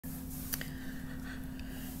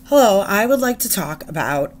Hello, I would like to talk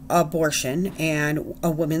about abortion and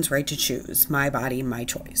a woman's right to choose my body, my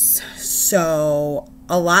choice. So,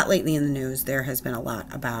 a lot lately in the news, there has been a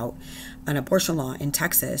lot about an abortion law in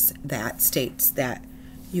Texas that states that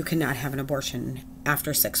you cannot have an abortion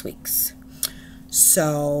after 6 weeks.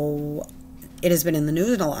 So, it has been in the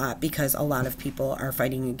news a lot because a lot of people are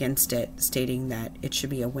fighting against it, stating that it should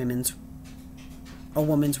be a woman's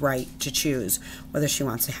right to choose whether she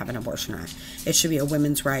wants to have an abortion or not. It should be a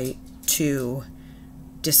woman's right to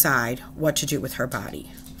decide what to do with her body.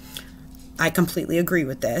 I completely agree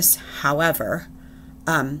with this. However,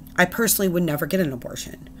 I personally would never get an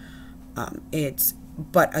abortion.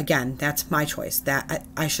 But again, that's my choice. That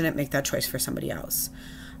I shouldn't make that choice for somebody else.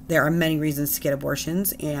 There are many reasons to get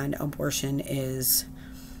abortions, and abortion is,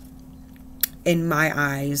 in my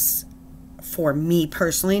eyes, for me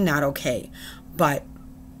personally, not okay. But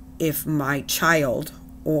if my child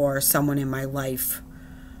or someone in my life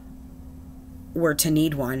were to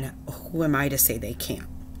need one, who am I to say they can't?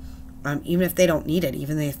 Even if they don't need it,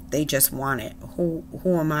 even if they just want it, who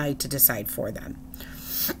am I to decide for them?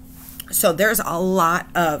 So there's a lot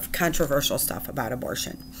of controversial stuff about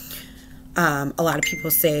abortion. A lot of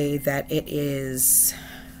people say that it is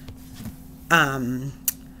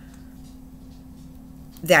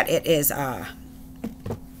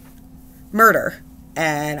murder,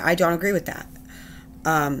 and I don't agree with that.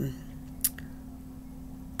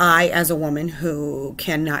 I, as a woman who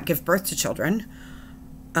cannot give birth to children,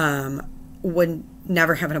 would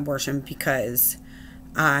never have an abortion because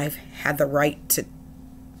I've had the right to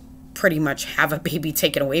pretty much have a baby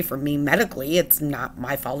taken away from me medically. It's not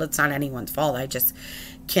my fault. It's not anyone's fault. I just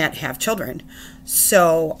can't have children.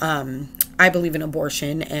 So I believe in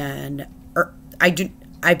abortion,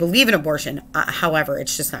 I believe in abortion. However,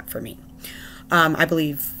 it's just not for me. I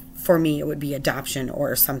believe for me it would be adoption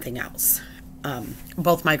or something else.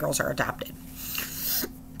 Both my girls are adopted.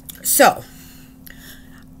 So,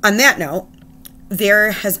 on that note,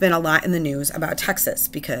 there has been a lot in the news about Texas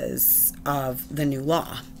because of the new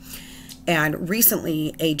law. And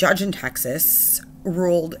recently, a judge in Texas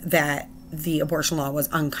ruled that the abortion law was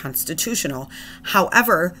unconstitutional.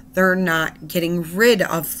 However, they're not getting rid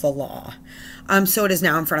of the law. So it is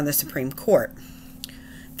now in front of the Supreme Court.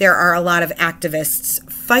 There are a lot of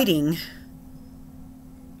activists fighting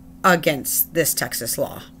against this Texas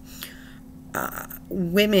law.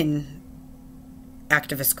 Women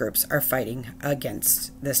activist groups are fighting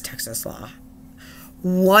against this Texas law.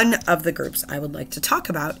 One of the groups I would like to talk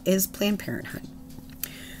about is Planned Parenthood.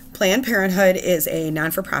 Planned Parenthood is a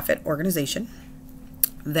non-for-profit organization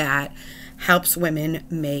that helps women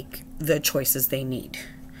make the choices they need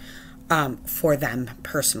for them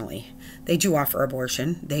personally. They do offer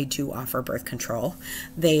abortion. They do offer birth control.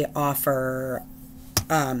 They offer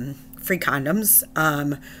free condoms,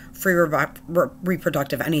 free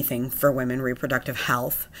reproductive anything for women, reproductive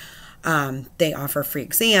health. They offer free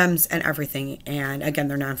exams and everything. And again,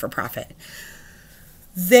 they're non-for-profit.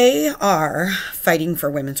 They are fighting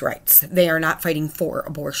for women's rights. They are not fighting for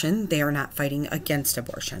abortion. They are not fighting against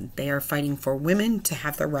abortion. They are fighting for women to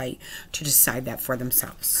have the right to decide that for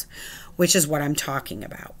themselves, which is what I'm talking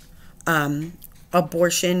about.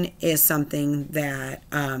 Abortion is something that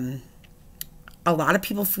a lot of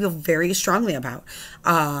people feel very strongly about.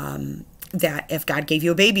 That if God gave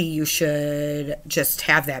you a baby, you should just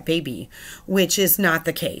have that baby, which is not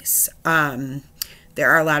the case. There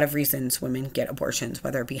are a lot of reasons women get abortions,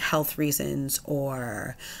 whether it be health reasons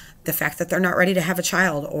or the fact that they're not ready to have a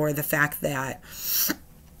child, or the fact that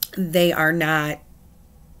they are not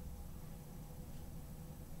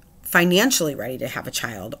financially ready to have a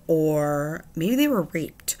child, or maybe they were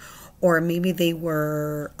raped, or maybe they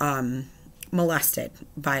were molested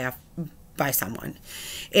by someone.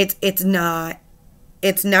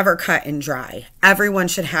 It's never cut and dry. Everyone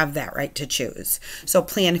should have that right to choose. So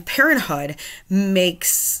Planned Parenthood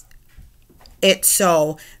makes it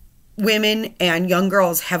so women and young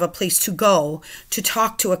girls have a place to go to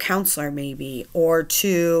talk to a counselor maybe, or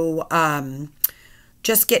to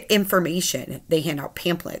just get information. They hand out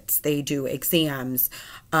pamphlets. They do exams.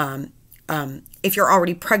 If you're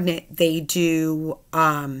already pregnant, they do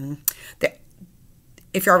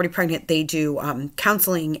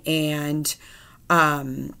counseling, and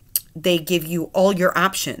they give you all your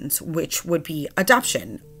options, which would be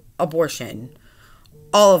adoption, abortion,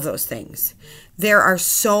 all of those things. There are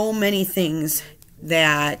so many things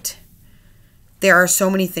that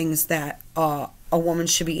a woman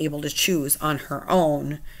should be able to choose on her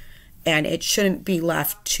own, and it shouldn't be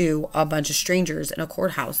left to a bunch of strangers in a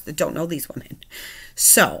courthouse that don't know these women.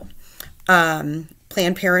 So,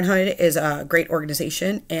 Planned Parenthood is a great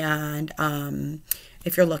organization, and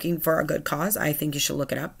If you're looking for a good cause, I think you should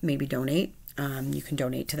look it up, maybe donate. You can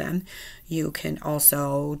donate to them. You can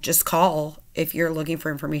also just call if you're looking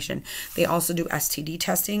for information. They also do STD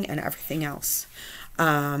testing and everything else.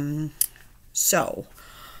 So,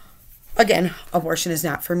 again, abortion is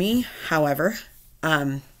not for me. However,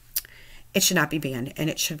 it should not be banned, and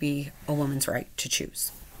it should be a woman's right to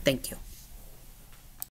choose. Thank you.